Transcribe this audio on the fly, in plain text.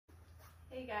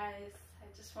Hey guys, I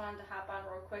just wanted to hop on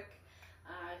real quick.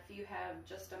 If you have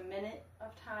just a minute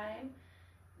of time,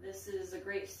 this is a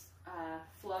great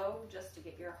flow just to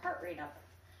get your heart rate up.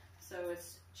 So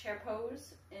it's chair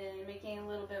pose and making it a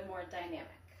little bit more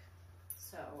dynamic.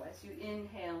 So as you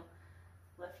inhale,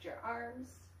 lift your arms.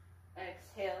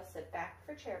 Exhale, sit back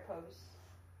for chair pose.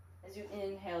 As you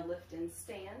inhale, lift and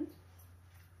stand.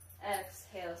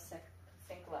 Exhale,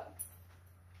 sink low.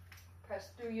 Press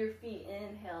through your feet,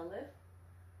 inhale, lift.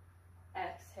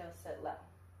 Exhale, sit low.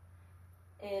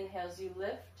 Inhale as you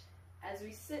lift. As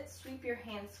we sit, sweep your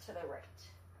hands to the right.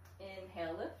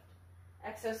 Inhale, lift.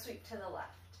 Exhale, sweep to the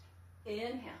left.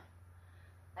 Inhale.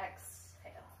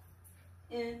 Exhale.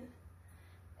 In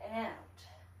and out.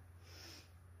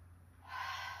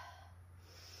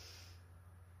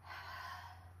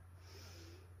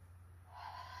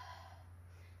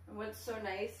 And what's so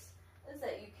nice is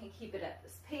that you can keep it at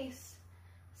this pace,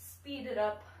 speed it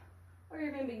up, or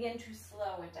even begin to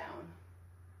slow it down.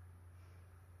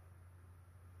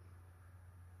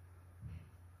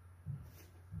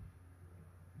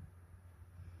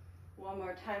 One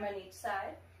more time on each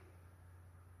side.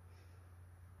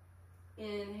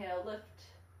 Inhale, lift.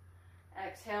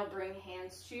 Exhale, bring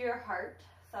hands to your heart,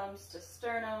 thumbs to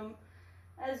sternum.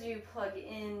 As you plug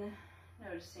in,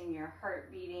 noticing your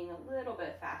heart beating a little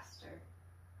bit faster.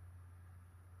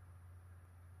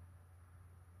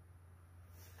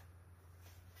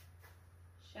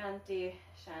 Shanti,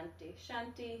 Shanti,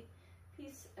 Shanti.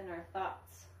 Peace in our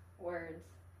thoughts, words,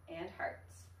 and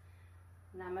hearts.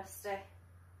 Namaste.